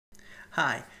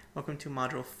Hi, welcome to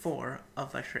Module 4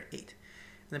 of Lecture 8. In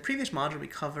the previous module, we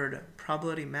covered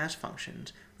probability mass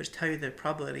functions, which tell you the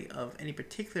probability of any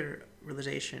particular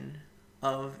realization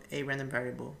of a random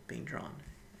variable being drawn,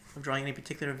 of drawing any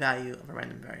particular value of a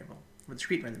random variable, of a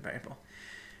discrete random variable.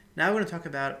 Now we're going to talk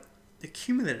about the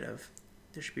cumulative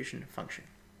distribution function.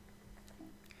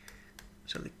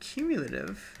 So the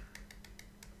cumulative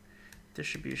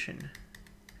distribution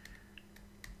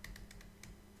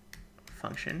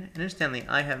function, and incidentally,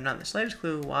 I have not the slightest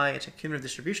clue why it's a cumulative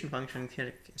distribution function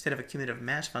instead of a cumulative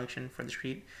mass function for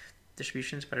discrete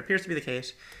distributions, but it appears to be the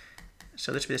case.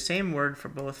 So this would be the same word for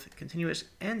both continuous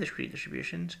and discrete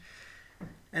distributions,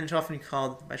 and it's often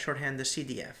called by shorthand the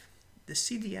CDF. The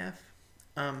CDF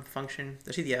function,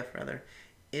 the CDF rather,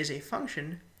 is a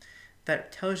function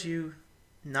that tells you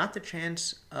not the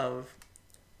chance of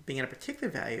being at a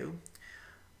particular value,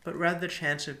 but rather the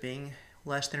chance of being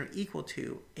less than or equal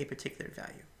to a particular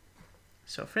value.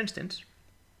 So for instance,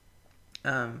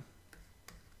 the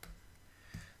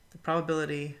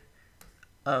probability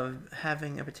of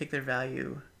having a particular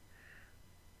value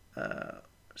of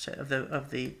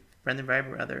the random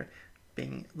variable rather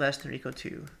being less than or equal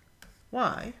to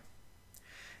y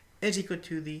is equal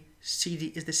to the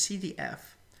CDF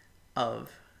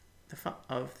of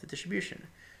the distribution.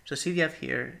 So CDF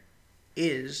here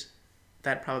is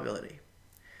that probability.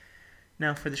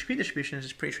 Now, for discrete distributions,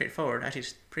 it's pretty straightforward. Actually,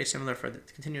 it's pretty similar for the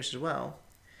continuous as well.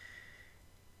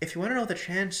 If you want to know the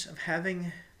chance of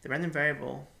having the random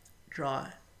variable draw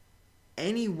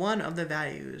any one of the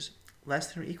values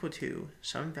less than or equal to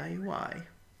some value y,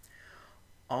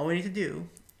 all we need to do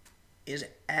is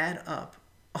add up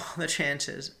all the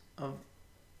chances of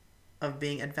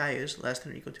being at values less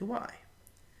than or equal to y.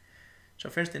 So,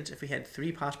 for instance, if we had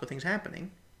three possible things happening,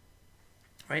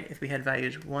 right? If we had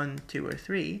values 1, 2, or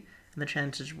 3, and the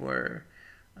chances were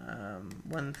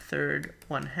 1/3,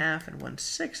 1/2, and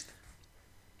 1/6.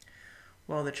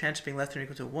 Well, the chance of being less than or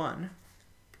equal to 1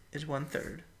 is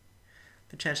 1/3.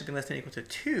 The chance of being less than or equal to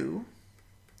 2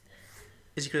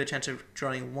 is equal to the chance of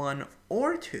drawing 1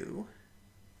 or 2,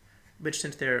 which,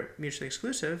 since they're mutually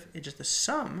exclusive, is just the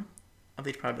sum of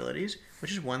these probabilities,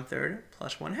 which is 1/3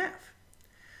 plus 1/2,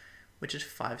 which is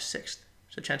 5/6.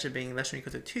 So the chance of being less than or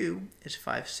equal to 2 is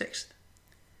 5/6.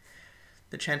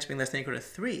 The chance of being less than or equal to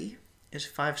 3 is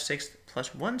 5/6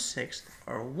 plus 1/6,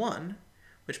 or 1,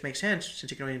 which makes sense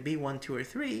since you can only be 1, 2, or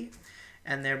 3,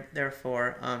 and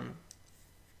therefore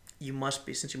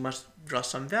since you must draw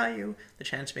some value, the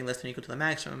chance of being less than or equal to the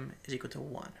maximum is equal to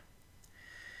 1.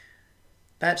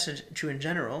 That's true in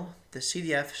general. The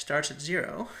CDF starts at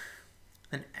 0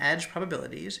 and adds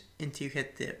probabilities until you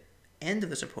hit the end of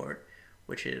the support,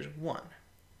 which is 1.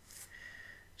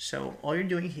 So all you're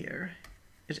doing here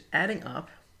is adding up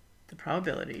the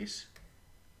probabilities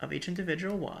of each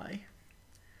individual y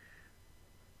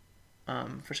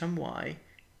for some y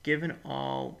given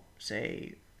all,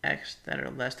 say, x that are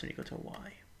less than or equal to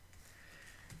y.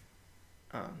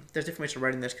 There's different ways of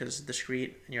writing this because it's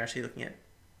discrete and you're actually looking at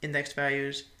indexed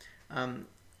values.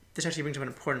 This actually brings up an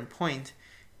important point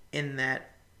in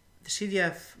that the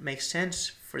CDF makes sense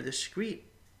for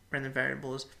discrete random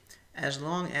variables as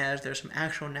long as there's some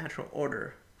actual natural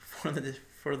order for the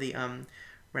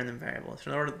random variable.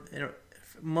 So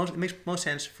it makes most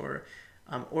sense for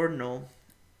ordinal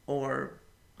or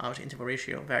obviously interval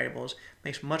ratio variables.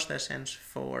 Makes much less sense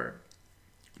for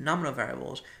nominal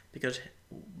variables because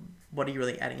what are you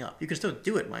really adding up? You can still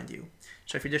do it, mind you.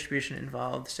 So if your distribution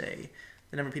involved, say,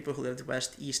 the number of people who lived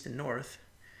west, east, and north,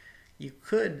 you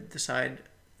could decide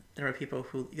the number of people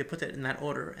who, you could put that in that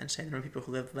order and say the number of people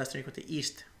who lived less than or equal to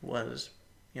east was,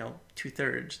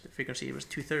 2/3. The frequency was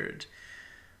 2/3.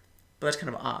 But that's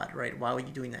kind of odd, right? Why were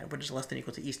you doing that? What does less than or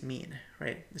equal to east mean,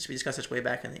 right? We discussed this way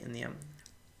back in the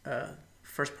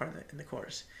first part of the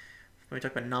course. When we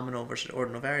talk about nominal versus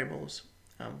ordinal variables,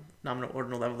 nominal,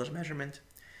 ordinal levels of measurement,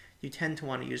 you tend to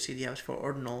want to use CDFs for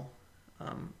ordinal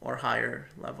or higher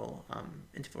level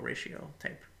interval ratio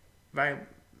type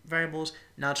variables,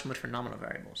 not so much for nominal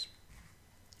variables.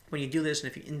 When you do this, and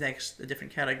if you index the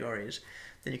different categories,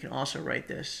 then you can also write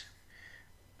this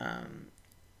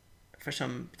for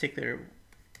some particular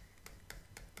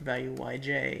value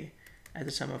yj as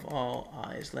the sum of all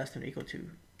i's less than or equal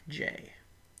to j.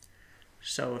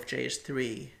 So if j is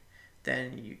 3,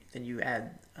 then you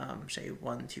add say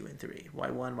 1, 2, and 3,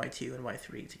 y1, y2, and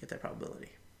y3 to get that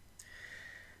probability.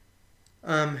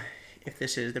 If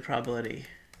this is the probability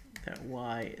that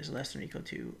y is less than or equal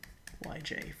to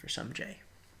yj for some j.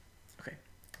 Okay,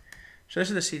 so this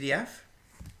is the CDF.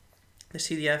 The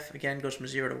CDF, again, goes from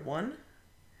 0 to 1.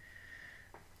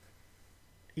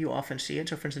 You often see it.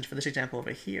 So for instance, for this example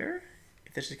over here,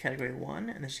 if this is category 1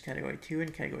 and this is category 2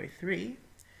 and category 3,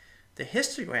 the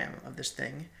histogram of this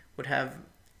thing would have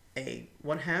a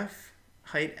 1/2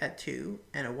 height at 2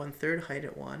 and a 1/3 height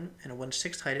at 1 and a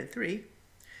 1/6 height at 3.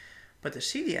 But the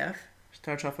CDF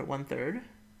starts off at 1/3,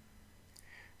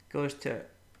 goes to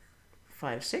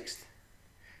 5/6,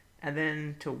 and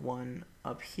then to 1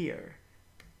 up here.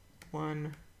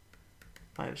 1,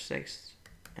 5/6,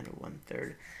 and a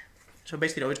 1/3. So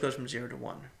basically it always goes from 0 to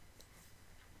 1.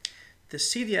 The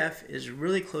CDF is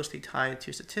really closely tied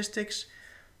to statistics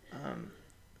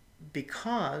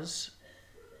because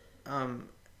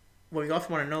what we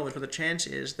often want to know is what the chance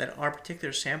is that our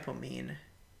particular sample mean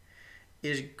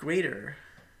is greater,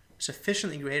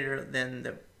 sufficiently greater than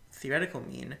the theoretical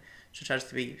mean, such as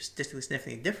to be statistically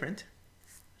significantly different.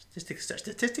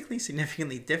 Statistically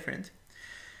significantly different.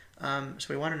 So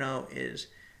we want to know is,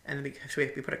 and so we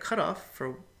put a cutoff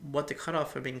for what the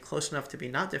cutoff for being close enough to be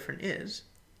not different is.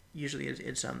 Usually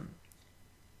it's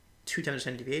 2 times the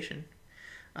standard deviation.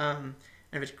 And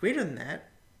if it's greater than that,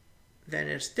 then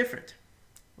it's different.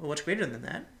 Well, what's greater than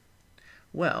that?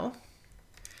 Well,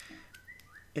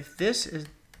 if this is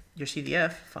your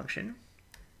CDF function,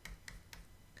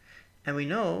 and we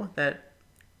know that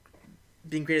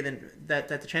being greater than that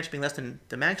the chance of being less than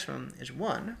the maximum is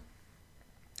 1,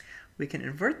 we can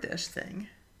invert this thing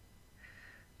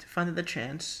to find that the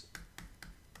chance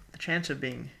of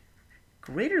being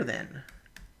greater than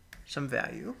some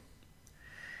value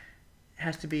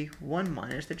has to be 1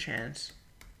 minus the chance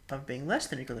of being less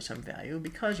than or equal to some value,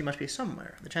 because you must be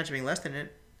somewhere. The chance of being less than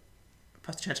it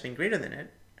plus the chance of being greater than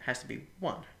it has to be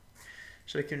 1.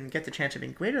 So we can get the chance of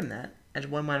being greater than that as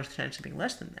 1 minus the chance of being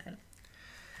less than that.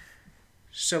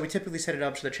 So we typically set it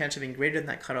up so the chance of being greater than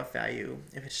that cutoff value,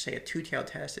 if it's say a two-tailed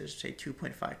test, is say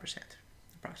 2.5%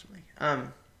 approximately.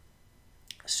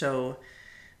 So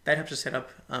that helps us set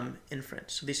up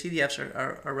inference. So these CDFs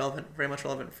are relevant, very much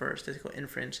relevant for statistical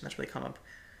inference, and that's where they come up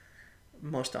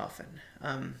most often.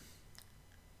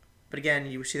 But again,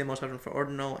 you see them most often for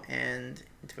ordinal and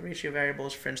interval ratio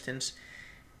variables. For instance,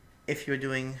 if you're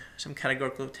doing some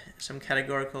categorical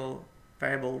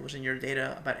variables in your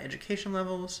data about education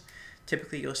levels,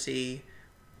 typically you'll see,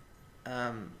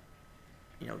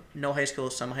 no high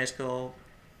school, some high school,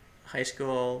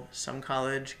 some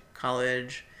college,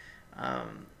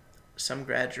 some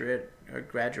graduate or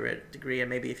graduate degree, and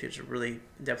maybe if it's a really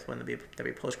in-depth one, that'd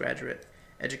be postgraduate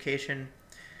education.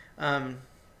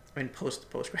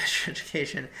 Postgraduate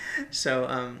education. So,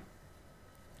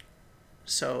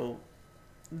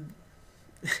 you know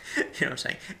what I'm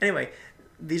saying. Anyway,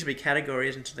 these would be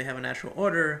categories, and so they have a natural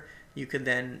order. You could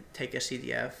then take a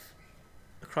CDF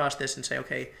across this and say,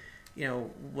 okay,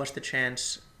 what's the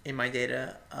chance in my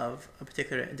data of a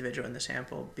particular individual in the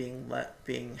sample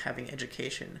having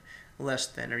education less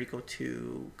than or equal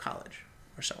to college,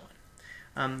 or so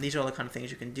on. These are all the kind of things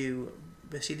you can do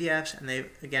with CDFs, and they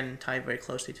again tie very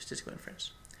closely to statistical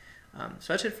inference.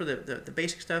 So that's it for the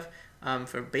basic stuff.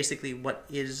 For basically what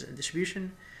is a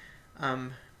distribution.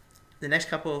 The next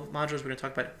couple of modules we're going to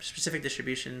talk about specific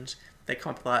distributions that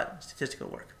come up a lot in statistical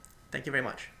work. Thank you very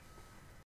much.